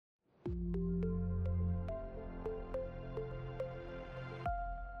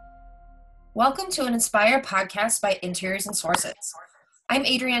Welcome to an Inspire podcast by Interiors and Sources. I'm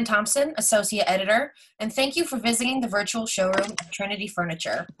Adrienne Thompson, Associate Editor, and thank you for visiting the virtual showroom of Trinity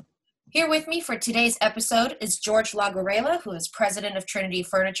Furniture. Here with me for today's episode is George Lagarela, who is President of Trinity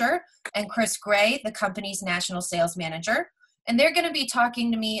Furniture, and Chris Gray, the company's National Sales Manager. And they're going to be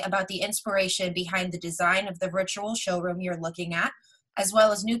talking to me about the inspiration behind the design of the virtual showroom you're looking at, as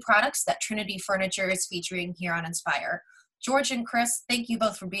well as new products that Trinity Furniture is featuring here on Inspire. George and Chris, thank you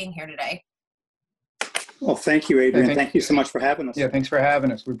both for being here today. Well, thank you, Adrienne. Thank you so much for having us. Yeah, thanks for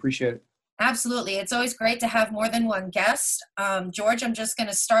having us. We appreciate it. Absolutely. It's always great to have more than one guest. George, I'm just going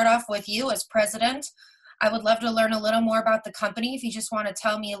to start off with you as president. I would love to learn a little more about the company. If you just want to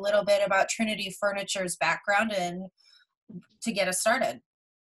tell me a little bit about Trinity Furniture's background and to get us started.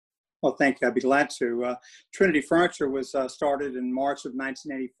 Well, thank you. I'd be glad to. Trinity Furniture was started in March of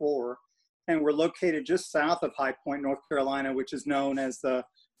 1984, and we're located just south of High Point, North Carolina, which is known as the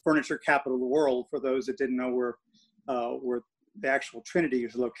furniture capital of the world, for those that didn't know where the actual Trinity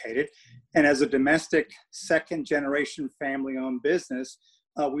is located. And as a domestic second-generation family-owned business,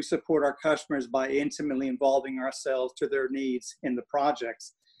 we support our customers by intimately involving ourselves to their needs in the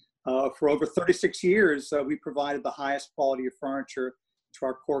projects. For over 36 years, we provided the highest quality of furniture to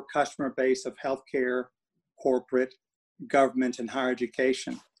our core customer base of healthcare, corporate, government, and higher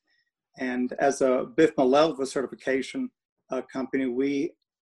education. And as a BIFMA level certification company, we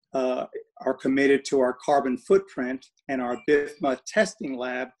are committed to our carbon footprint, and our BIFMA testing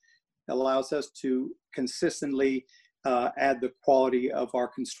lab allows us to consistently add the quality of our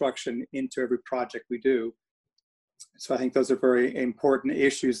construction into every project we do. So I think those are very important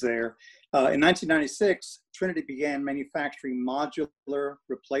issues there. In 1996, Trinity began manufacturing modular,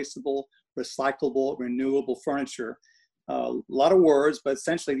 replaceable, recyclable, renewable furniture. A lot of words, but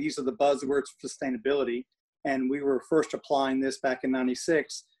essentially these are the buzzwords for sustainability. And we were first applying this back in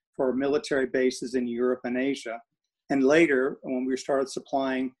 96 for military bases in Europe and Asia. And later, when we started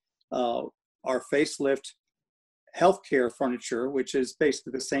supplying our facelift healthcare furniture, which is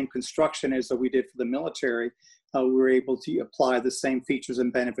basically the same construction as we did for the military, we were able to apply the same features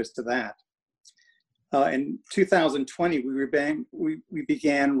and benefits to that. In 2020, we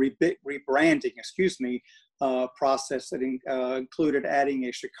began rebranding, process that included adding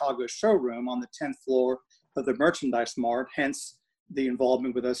a Chicago showroom on the 10th floor of the Merchandise Mart, hence the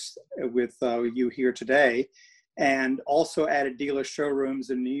involvement with us, with you here today, and also added dealer showrooms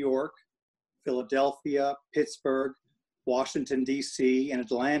in New York, Philadelphia, Pittsburgh, Washington, D.C., and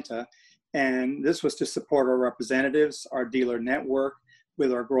Atlanta. And this was to support our representatives, our dealer network,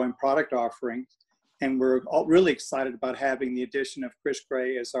 with our growing product offering. And we're all really excited about having the addition of Chris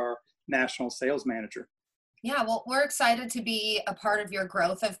Gray as our National Sales Manager. Yeah, well, we're excited to be a part of your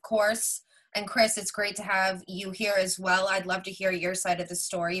growth, of course. And Chris, it's great to have you here as well. I'd love to hear your side of the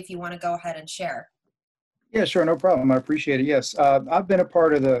story if you want to go ahead and share. Yeah, sure. No problem. I appreciate it. Yes. I've been a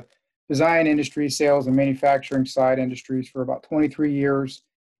part of the design industry, sales, and manufacturing side industries for about 23 years.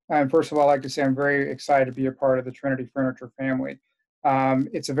 And first of all, I'd like to say I'm very excited to be a part of the Trinity Furniture family.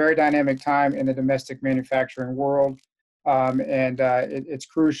 It's a very dynamic time in the domestic manufacturing world, it's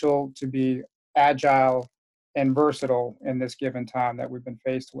crucial to be agile and versatile in this given time that we've been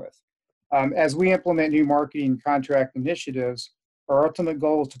faced with. As we implement new marketing contract initiatives, our ultimate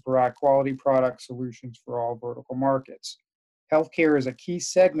goal is to provide quality product solutions for all vertical markets. Healthcare is a key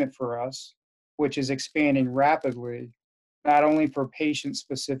segment for us, which is expanding rapidly, not only for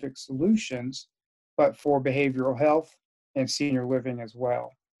patient-specific solutions, but for behavioral health and senior living as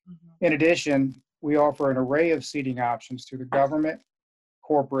well. Mm-hmm. In addition, we offer an array of seating options to the government,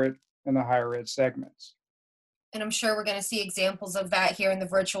 corporate, and the higher ed segments. And I'm sure we're going to see examples of that here in the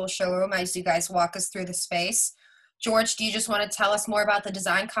virtual showroom as you guys walk us through the space. George, do you just want to tell us more about the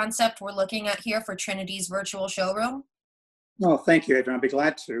design concept we're looking at here for Trinity's virtual showroom? Oh, thank you, Adrienne. I'd be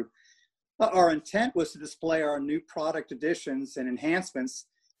glad to. Our intent was to display our new product additions and enhancements,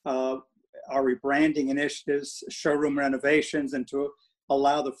 our rebranding initiatives, showroom renovations, and to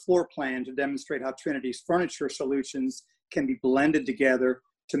allow the floor plan to demonstrate how Trinity's furniture solutions can be blended together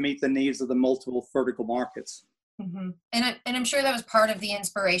to meet the needs of the multiple vertical markets. Mm-hmm. And I'm sure that was part of the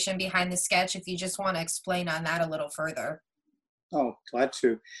inspiration behind the sketch, if you just want to explain on that a little further. Oh, glad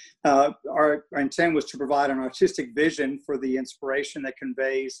to. Our intent was to provide an artistic vision for the inspiration that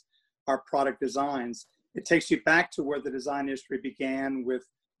conveys our product designs. It takes you back to where the design industry began with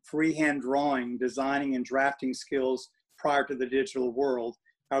freehand drawing, designing, and drafting skills prior to the digital world.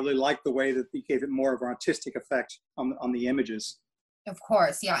 I really like the way that we gave it more of an artistic effect on the images. Of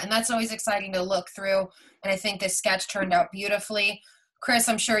course, yeah, and that's always exciting to look through, and I think this sketch turned out beautifully. Chris,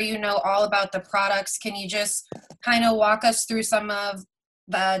 I'm sure you know all about the products. Can you just kind of walk us through some of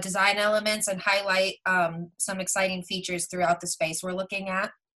the design elements and highlight some exciting features throughout the space we're looking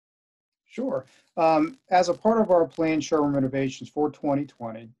at? Sure. As a part of our planned showroom renovations for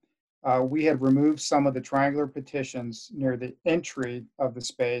 2020, we had removed some of the triangular partitions near the entry of the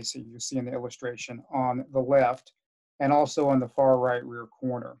space that you see in the illustration on the left and also on the far right rear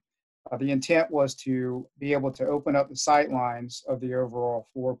corner. The intent was to be able to open up the sight lines of the overall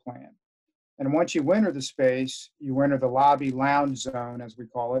floor plan. And once you enter the space, you enter the lobby lounge zone, as we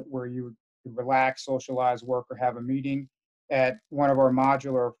call it, where you could relax, socialize, work, or have a meeting at one of our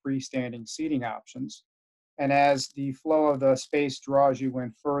modular freestanding seating options. And as the flow of the space draws you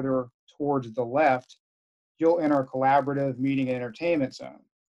in further towards the left, you'll enter a collaborative meeting and entertainment zone.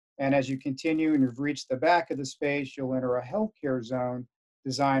 And as you continue and you've reached the back of the space, you'll enter a healthcare zone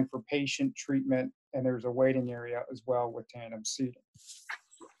designed for patient treatment, and there's a waiting area as well with tandem seating.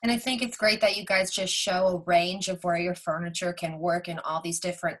 And I think it's great that you guys just show a range of where your furniture can work in all these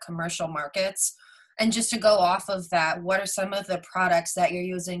different commercial markets. And just to go off of that, what are some of the products that you're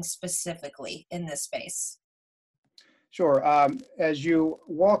using specifically in this space? Sure. As you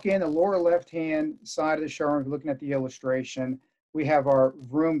walk in the lower left-hand side of the showroom, looking at the illustration, we have our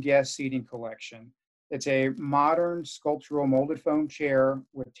room guest seating collection. It's a modern sculptural molded foam chair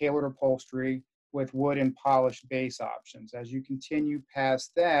with tailored upholstery with wood and polished base options. As you continue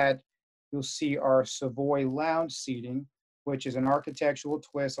past that, you'll see our Savoy lounge seating, which is an architectural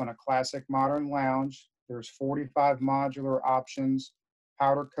twist on a classic modern lounge. There's 45 modular options,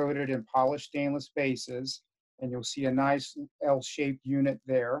 powder-coated and polished stainless bases, and you'll see a nice L-shaped unit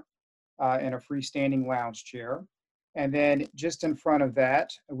there and a freestanding lounge chair. And then just in front of that,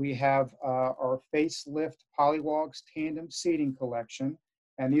 we have our facelift Polywogs tandem seating collection.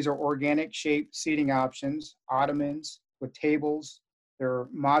 And these are organic shaped seating options, ottomans with tables. They're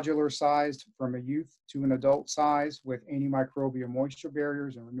modular sized from a youth to an adult size with antimicrobial moisture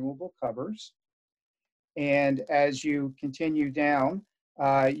barriers and renewable covers. And as you continue down,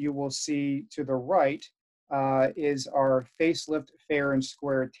 you will see to the right is our facelift fair and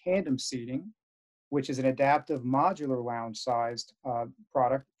square tandem seating, which is an adaptive modular lounge sized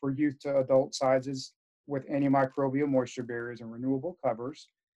product for youth to adult sizes with antimicrobial moisture barriers and renewable covers,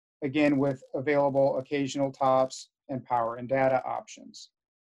 again with available occasional tops and power and data options.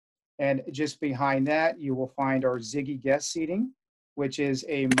 And just behind that, you will find our Ziggy guest seating, which is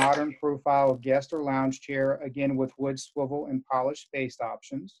a modern profile guest or lounge chair, again with wood swivel and polished base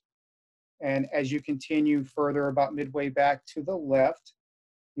options. And as you continue further about midway back to the left,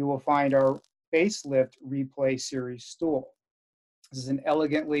 you will find our facelift replay series stool. This is an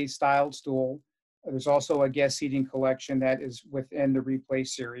elegantly styled stool. There's also a guest seating collection that is within the replay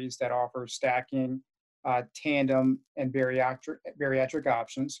series that offers stacking, tandem, and bariatric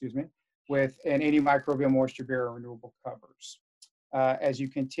options, with an antimicrobial moisture barrier renewable covers. As you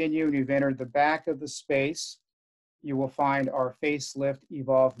continue and you've entered the back of the space, you will find our facelift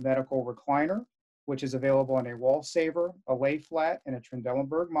Evolve medical recliner, which is available in a wall saver, a lay flat, and a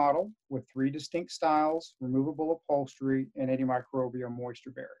Trendelenburg model with 3 distinct styles, removable upholstery, and antimicrobial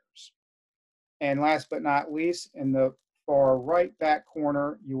moisture barriers. And last but not least, in the far right back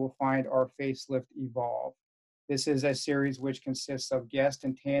corner, you will find our facelift Evolve. This is a series which consists of guest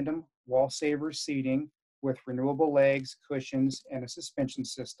and tandem wall saver seating with renewable legs, cushions, and a suspension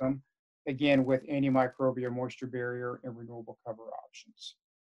system, again with antimicrobial moisture barrier and renewable cover options.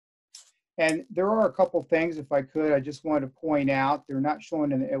 And there are a couple things, if I could, I just wanted to point out. They're not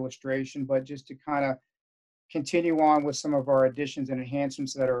shown in the illustration, but just to kind of continue on with some of our additions and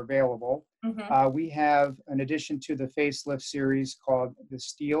enhancements that are available. We have an addition to the facelift series called the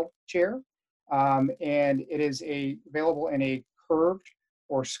Steel Chair, and it is available in a curved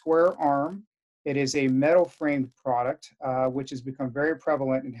or square arm. It is a metal framed product, which has become very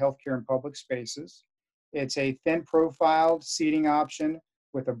prevalent in healthcare and public spaces. It's a thin profiled seating option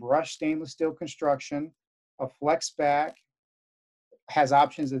with a brushed stainless steel construction, a flex back, has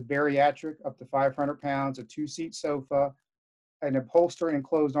options of bariatric up to 500 pounds, a 2-seat sofa, an upholstered and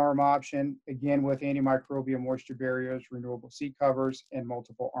enclosed arm option, again with antimicrobial moisture barriers, renewable seat covers, and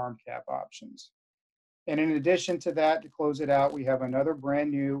multiple arm cap options. And in addition to that, to close it out, we have another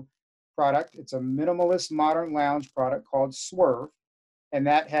brand new product. It's a minimalist modern lounge product called Swerve, and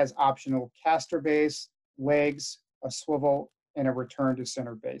that has optional caster base, legs, a swivel, and a return to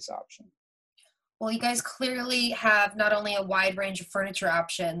center base option. Well, you guys clearly have not only a wide range of furniture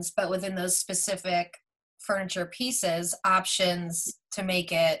options, but within those specific furniture pieces, options to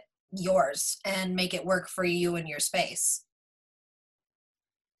make it yours and make it work for you and your space.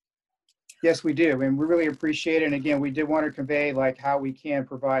 Yes, we do, and we really appreciate it. And again, we did want to convey like how we can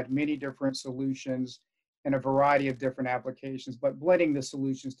provide many different solutions in a variety of different applications, but blending the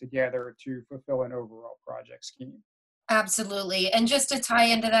solutions together to fulfill an overall project scheme. Absolutely. And just to tie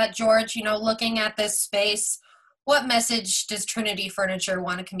into that, George, looking at this space, what message does Trinity Furniture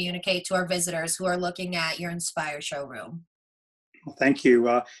want to communicate to our visitors who are looking at your Inspire showroom? Well, thank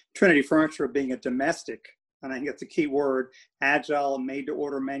you. Trinity Furniture, being a domestic, and I think it's a key word, agile,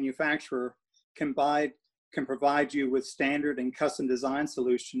 made-to-order manufacturer, can provide you with standard and custom design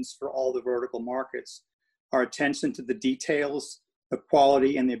solutions for all the vertical markets. Our attention to the details, the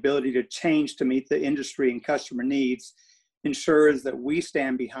quality, and the ability to change to meet the industry and customer needs ensures that we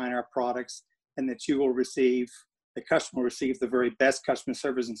stand behind our products and that the customer will receive the very best customer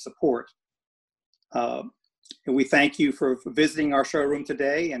service and support. And we thank you for visiting our showroom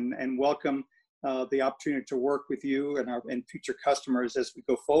today and welcome the opportunity to work with you and future customers as we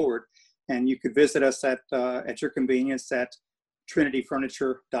go forward. And you could visit us at your convenience at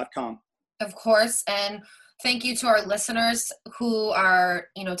trinityfurniture.com. Of course. And thank you to our listeners who are,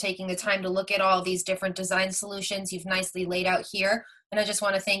 taking the time to look at all these different design solutions you've nicely laid out here. And I just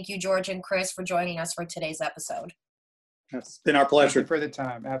want to thank you, George and Chris, for joining us for today's episode. It's been our pleasure. Thank you for the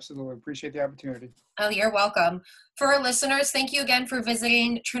time. Absolutely. Appreciate the opportunity. Oh, you're welcome. For our listeners, thank you again for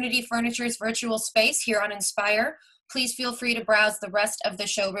visiting Trinity Furniture's virtual space here on Inspire. Please feel free to browse the rest of the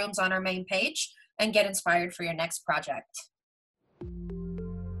showrooms on our main page and get inspired for your next project.